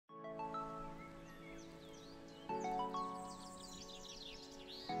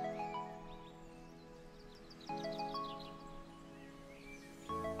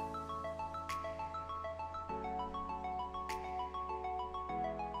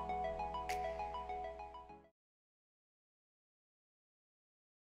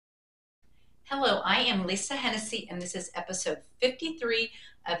Hello, I am Lisa Hennessy, and this is episode 53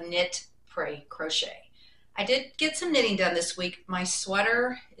 of Knit, Pray, Crochet. I did get some knitting done this week. My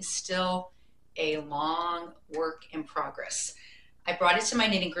sweater is still a long work in progress. I brought it to my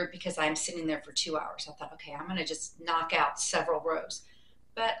knitting group because I'm sitting there for 2 hours. I thought, okay, I'm going to just knock out several rows.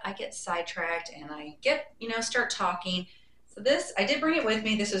 But I get sidetracked and I get, start talking. So this, I did bring it with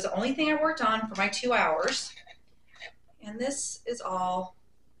me. This was the only thing I worked on for my 2 hours. And this is all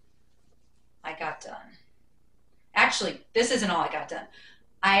I got done. Actually, this isn't all I got done.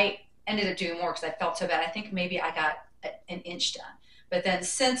 I ended up doing more because I felt so bad. I think maybe I got an inch done. But then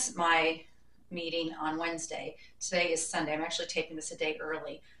since my meeting on Wednesday, today is Sunday, I'm actually taking this a day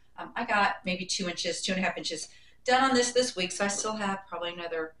early. I got maybe 2 inches, 2.5 inches done on this week. So I still have probably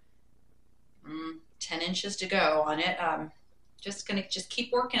another 10 inches to go on it. Just going to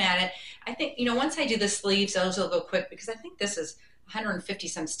keep working at it. I think, once I do the sleeves, those will go quick because I think this is 150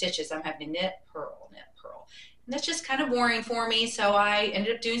 some stitches. I'm having to knit, purl, knit, purl. And that's just kind of boring for me, so I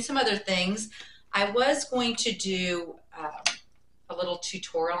ended up doing some other things. I was going to do a little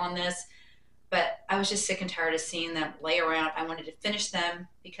tutorial on this, but I was just sick and tired of seeing them lay around. I wanted to finish them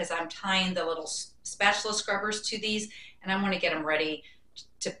because I'm tying the little spatula scrubbers to these, and I want to get them ready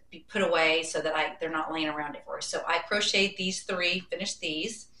to be put away so that they're not laying around everywhere. So I crocheted these 3, finished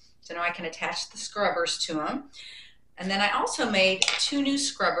these, so now I can attach the scrubbers to them. And then I also made 2 new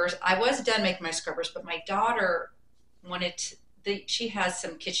scrubbers. I was done making my scrubbers, but my daughter wanted she has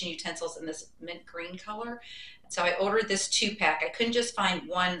some kitchen utensils in this mint green color. So I ordered this 2-pack. I couldn't just find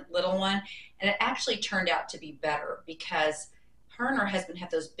one little one. And it actually turned out to be better because her and her husband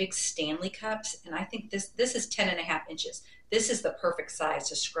have those big Stanley cups. And I think this is 10.5 inches. This is the perfect size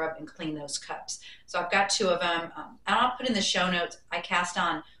to scrub and clean those cups. So I've got 2 of them. And I'll put in the show notes. I cast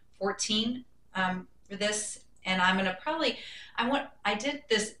on 14 for this. And I'm going to probably, I did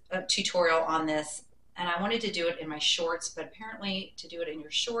this tutorial on this and I wanted to do it in my shorts, but apparently to do it in your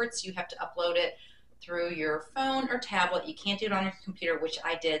shorts, you have to upload it through your phone or tablet. You can't do it on your computer, which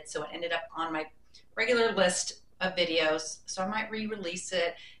I did. So it ended up on my regular list of videos. So I might re-release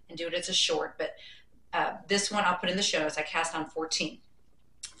it and do it as a short, but this one I'll put in the show notes. I cast on 14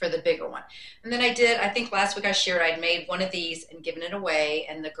 for the bigger one. And then I think last week I shared I'd made one of these and given it away,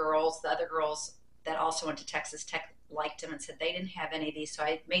 and the other girls that also went to Texas Tech liked them and said they didn't have any of these. So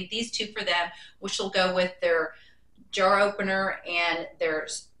I made these 2 for them, which will go with their jar opener and their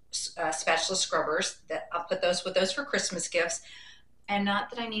spatula scrubbers. That I'll put those with those for Christmas gifts. And not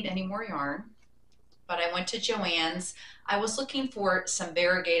that I need any more yarn, but I went to Joann's. I was looking for some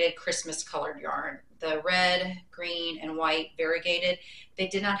variegated Christmas colored yarn, the red, green, and white variegated. They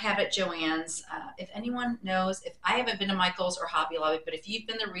did not have it at Joann's. If anyone knows, if I haven't been to Michael's or Hobby Lobby, but if you've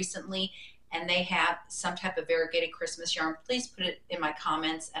been there recently and they have some type of variegated Christmas yarn, please put it in my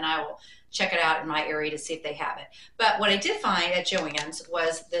comments and I will check it out in my area to see if they have it. But what I did find at Joann's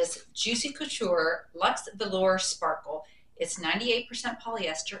was this Juicy Couture Luxe Velour Sparkle. It's 98%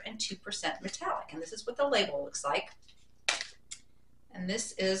 polyester and 2% metallic. And this is what the label looks like. And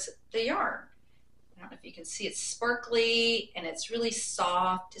this is the yarn. I don't know if you can see, it's sparkly and it's really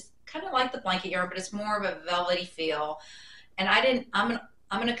soft. It's kind of like the blanket yarn, but it's more of a velvety feel. And I'm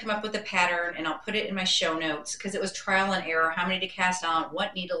going to come up with a pattern and I'll put it in my show notes because it was trial and error, how many to cast on,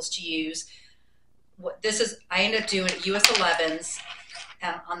 what needles to use. I ended up doing US 11s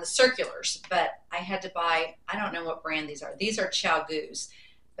on the circulars, but I had to buy, I don't know what brand these are. These are ChiaoGoo's,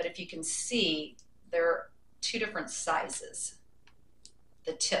 but if you can see, they're 2 different sizes,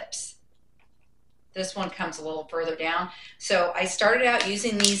 the tips. This one comes a little further down. So I started out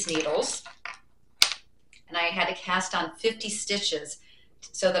using these needles and I had to cast on 50 stitches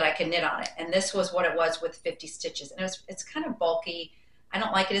so that I could knit on it. And this was what it was with 50 stitches. And it's kind of bulky. I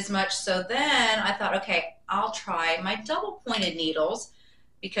don't like it as much. So then I thought, okay, I'll try my double pointed needles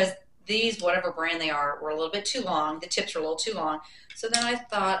because these, whatever brand they are, were a little bit too long. The tips were a little too long. So then I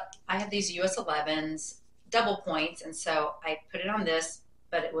thought I have these US 11s, double points. And so I put it on this,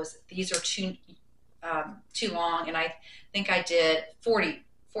 but these are too long. And I think I did 40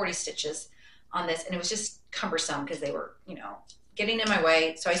 stitches on this. And it was just cumbersome because they were, getting in my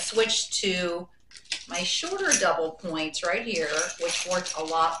way. So I switched to my shorter double points right here, which worked a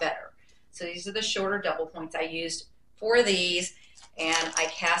lot better. So these are the shorter double points I used for these, and I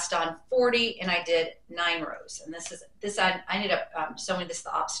cast on 40 and I did 9 rows. And I ended up sewing this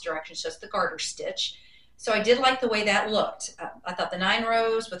the opposite direction, so it's the garter stitch. So I did like the way that looked. I thought the 9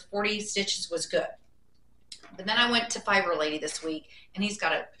 rows with 40 stitches was good. But then I went to Fiber Lady this week and he's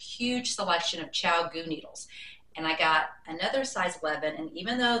got a huge selection of ChiaoGoo needles. And I got another size 11, and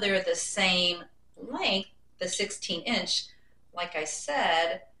even though they're the same length, the 16 inch, like I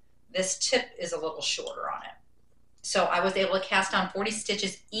said, this tip is a little shorter on it. So I was able to cast on 40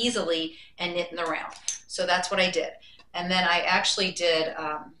 stitches easily and knit in the round. So that's what I did. And then I actually did,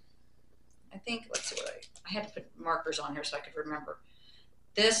 I think, let's see what I had to put markers on here so I could remember.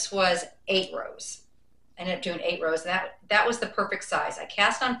 This was 8 rows. I ended up doing 8 rows. That was the perfect size. I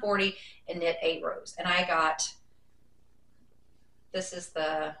cast on 40 and knit 8 rows. And I got, this is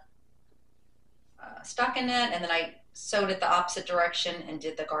the stockinette, and then I sewed it the opposite direction and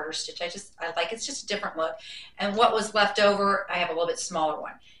did the garter stitch. I like, it's just a different look. And what was left over, I have a little bit smaller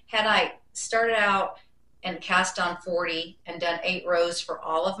one. Had I started out and cast on 40 and done 8 rows for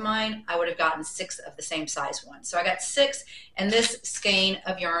all of mine, I would have gotten 6 of the same size ones. So I got 6, and this skein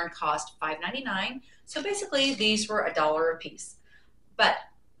of yarn cost $5.99. So basically these were $1 a piece. But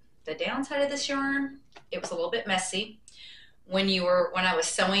the downside of this yarn, it was a little bit messy. When I was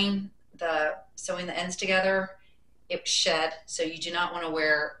sewing the ends together, it shed. So you do not want to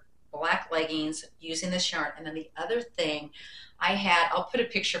wear black leggings using this yarn. And then the other thing I'll put a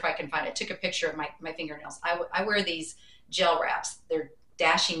picture if I can find it. I took a picture of my fingernails. I wear these gel wraps. They're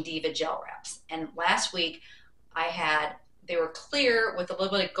Dashing Diva gel wraps. And last week they were clear with a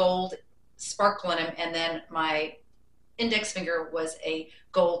little bit of gold sparkle in them. And then my index finger was a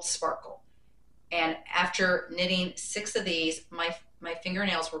gold sparkle. And after knitting 6 of these, my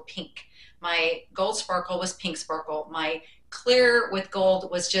fingernails were pink. My gold sparkle was pink sparkle. My clear with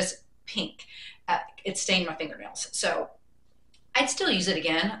gold was just pink. It stained my fingernails. So I'd still use it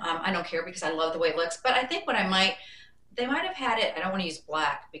again. I don't care because I love the way it looks. But I think they might have had it. I don't want to use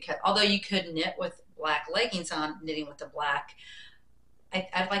black because although you could knit with black leggings on, knitting with the black,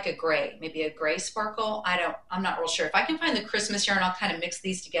 I'd like a gray, maybe a gray sparkle. I'm not real sure. If I can find the Christmas yarn, I'll kind of mix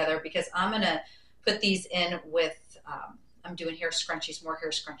these together because I'm going to put these in with, I'm doing more hair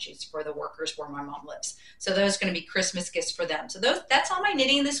scrunchies for the workers where my mom lives. So those are going to be Christmas gifts for them. So that's all my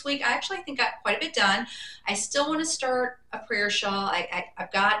knitting this week. I actually think got quite a bit done. I still want to start a prayer shawl.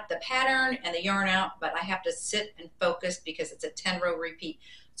 I've got the pattern and the yarn out, but I have to sit and focus because it's a 10-row repeat.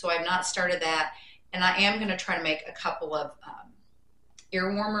 So I've not started that. And I am going to try to make a couple of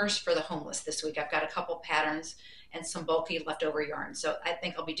ear warmers for the homeless this week. I've got a couple patterns and some bulky leftover yarn. So I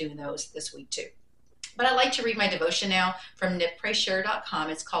think I'll be doing those this week too. But I like to read my devotion now from knitprayshare.com.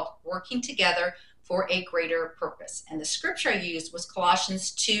 It's called Working Together for a Greater Purpose. And the scripture I used was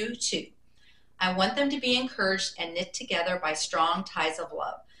Colossians 2:2. I want them to be encouraged and knit together by strong ties of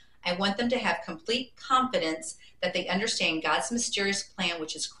love. I want them to have complete confidence that they understand God's mysterious plan,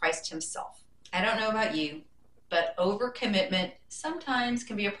 which is Christ himself. I don't know about you, but overcommitment sometimes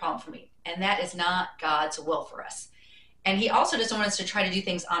can be a problem for me. And that is not God's will for us. And he also doesn't want us to try to do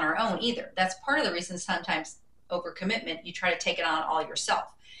things on our own either. That's part of the reason sometimes overcommitment, you try to take it on all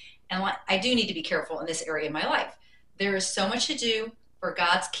yourself. And I do need to be careful in this area of my life. There is so much to do for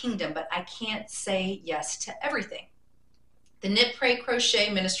God's kingdom, but I can't say yes to everything. The Knit, Pray,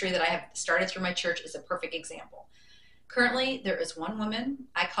 Crochet ministry that I have started through my church is a perfect example. Currently, there is one woman,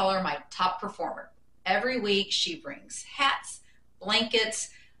 I call her my top performer. Every week she brings hats, blankets,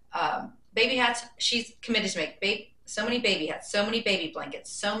 baby hats. She's committed to make so many baby hats, so many baby blankets,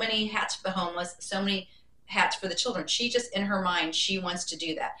 so many hats for the homeless, so many hats for the children. She just, in her mind, she wants to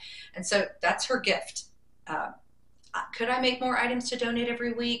do that. And so that's her gift. Could I make more items to donate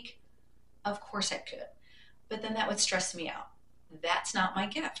every week? Of course I could. But then that would stress me out. That's not my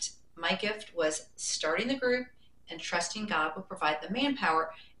gift. My gift was starting the group and trusting God will provide the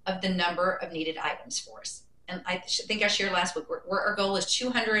manpower of the number of needed items for us. And I think I shared last week, where our goal is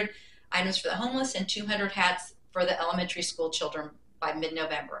 200 items for the homeless and 200 hats for the elementary school children by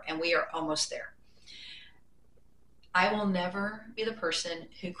mid-November, and we are almost there. I will never be the person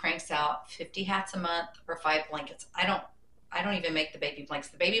who cranks out 50 hats a month or 5 blankets. I don't even make the baby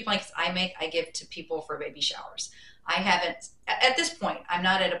blankets. The baby blankets I make, I give to people for baby showers. I haven't, at this point, I'm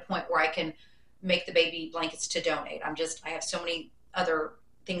not at a point where I can make the baby blankets to donate. I have so many other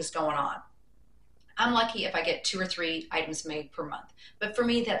things going on. I'm lucky if I get 2 or 3 items made per month, but for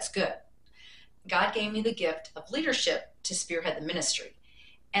me, that's good. God gave me the gift of leadership to spearhead the ministry.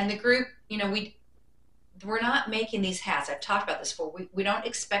 And the group, we're not making these hats. I've talked about this before. We don't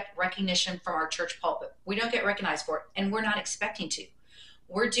expect recognition from our church pulpit. We don't get recognized for it, and we're not expecting to.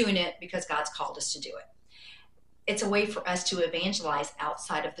 We're doing it because God's called us to do it. It's a way for us to evangelize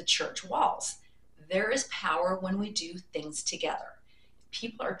outside of the church walls. There is power when we do things together.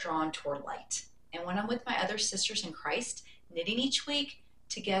 People are drawn toward light. And when I'm with my other sisters in Christ, knitting each week,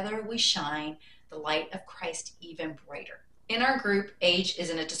 together we shine the light of Christ even brighter. In our group, age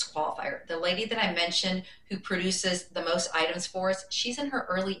isn't a disqualifier. The lady that I mentioned who produces the most items for us, she's in her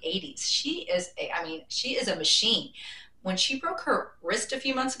early 80s. She is a machine. When she broke her wrist a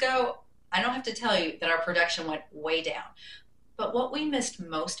few months ago, I don't have to tell you that our production went way down. But what we missed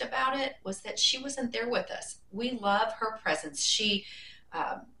most about it was that she wasn't there with us. We love her presence.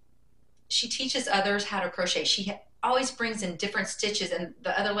 Um, she teaches others how to crochet. She always brings in different stitches, and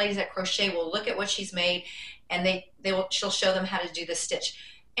the other ladies at crochet will look at what she's made, and she'll show them how to do the stitch.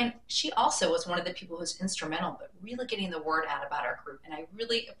 And she also was one of the people who's instrumental, but really getting the word out about our group. And I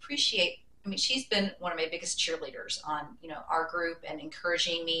really appreciate. I mean, she's been one of my biggest cheerleaders on our group and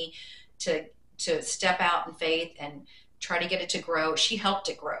encouraging me to step out in faith and try to get it to grow. She helped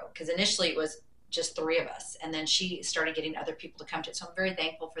it grow because initially it was just three of us, and then she started getting other people to come to it. So I'm very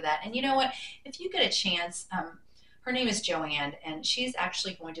thankful for that. And you know what? If you get a chance, her name is Joanne, and she's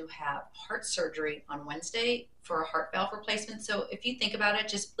actually going to have heart surgery on Wednesday for a heart valve replacement. So if you think about it,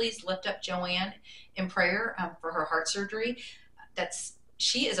 just please lift up Joanne in prayer for her heart surgery.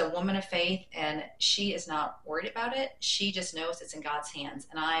 She is a woman of faith, and she is not worried about it. She just knows it's in God's hands.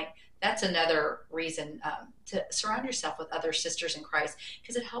 And that's another reason to surround yourself with other sisters in Christ,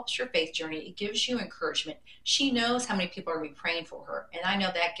 because it helps your faith journey. It gives you encouragement. She knows how many people are going to be praying for her, and I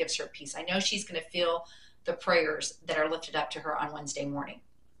know that gives her peace. I know she's going to feel the prayers that are lifted up to her on Wednesday morning.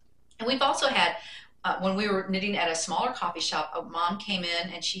 And we've also had, when we were knitting at a smaller coffee shop, a mom came in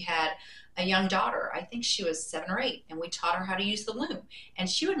and she had a young daughter. I think she was 7 or 8, and we taught her how to use the loom. And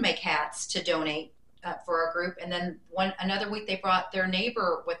she would make hats to donate for our group. And then another week they brought their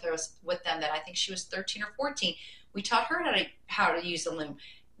neighbor with them that I think she was 13 or 14. We taught her how to use the loom.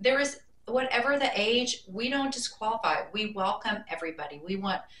 There is, whatever the age, we don't disqualify. We welcome everybody. We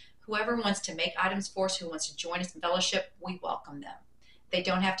want whoever wants to make items for us, who wants to join us in fellowship, we welcome them. They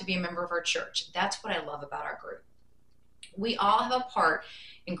don't have to be a member of our church. That's what I love about our group. We all have a part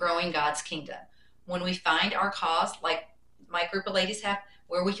in growing God's kingdom. When we find our cause, like my group of ladies have,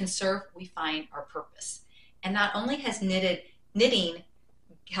 where we can serve, we find our purpose. And not only has knitting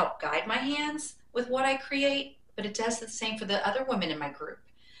helped guide my hands with what I create, but it does the same for the other women in my group.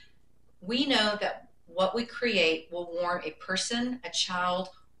 We know that what we create will warm a person, a child,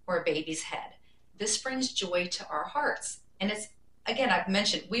 or a baby's head. This brings joy to our hearts. And it's, again, I've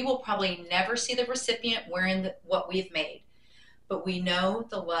mentioned, we will probably never see the recipient wearing what we've made, but we know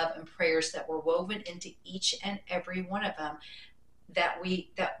the love and prayers that were woven into each and every one of them, that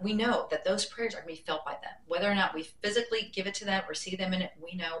we know that those prayers are going to be felt by them. Whether or not we physically give it to them or see them in it,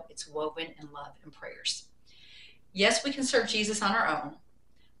 we know it's woven in love and prayers. Yes, we can serve Jesus on our own,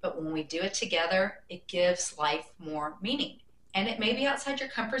 but when we do it together, it gives life more meaning. And it may be outside your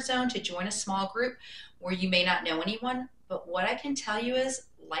comfort zone to join a small group where you may not know anyone, but what I can tell you is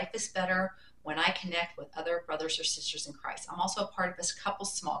life is better when I connect with other brothers or sisters in Christ. I'm also a part of this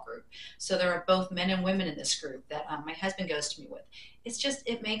couples small group. So there are both men and women in this group that my husband goes to me with.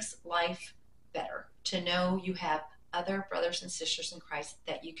 It makes life better to know you have other brothers and sisters in Christ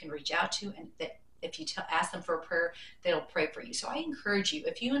that you can reach out to, and that if you ask them for a prayer, they'll pray for you. So I encourage you,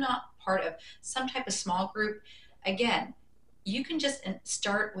 if you're not part of some type of small group, again, you can just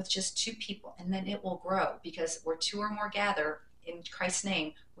start with just 2 people, and then it will grow, because where 2 or more gather in Christ's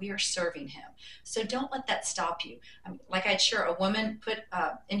name, we are serving him. So don't let that stop you. Like I'd share, a woman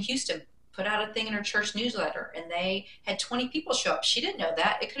in Houston put out a thing in her church newsletter, and they had 20 people show up. She didn't know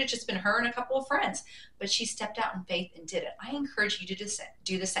that. It could have just been her and a couple of friends, but she stepped out in faith and did it. I encourage you to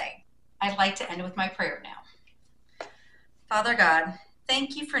do the same. I'd like to end with my prayer now. Father God,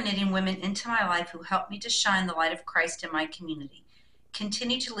 thank you for knitting women into my life who help me to shine the light of Christ in my community.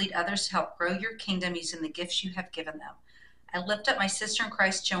 Continue to lead others to help grow your kingdom using the gifts you have given them. I lift up my sister in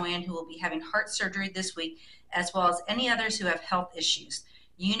Christ, Joanne, who will be having heart surgery this week, as well as any others who have health issues.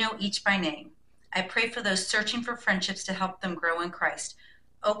 You know each by name. I pray for those searching for friendships to help them grow in Christ.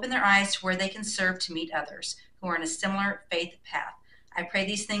 Open their eyes to where they can serve to meet others who are in a similar faith path. I pray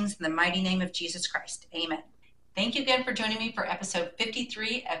these things in the mighty name of Jesus Christ. Amen. Thank you again for joining me for episode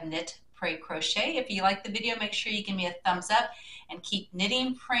 53 of Knit, Pray, Crochet. If you like the video, make sure you give me a thumbs up, and keep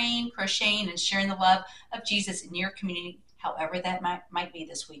knitting, praying, crocheting, and sharing the love of Jesus in your community, however that might be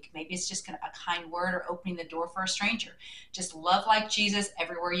this week. Maybe it's just a kind word or opening the door for a stranger. Just love like Jesus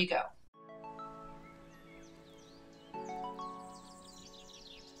everywhere you go.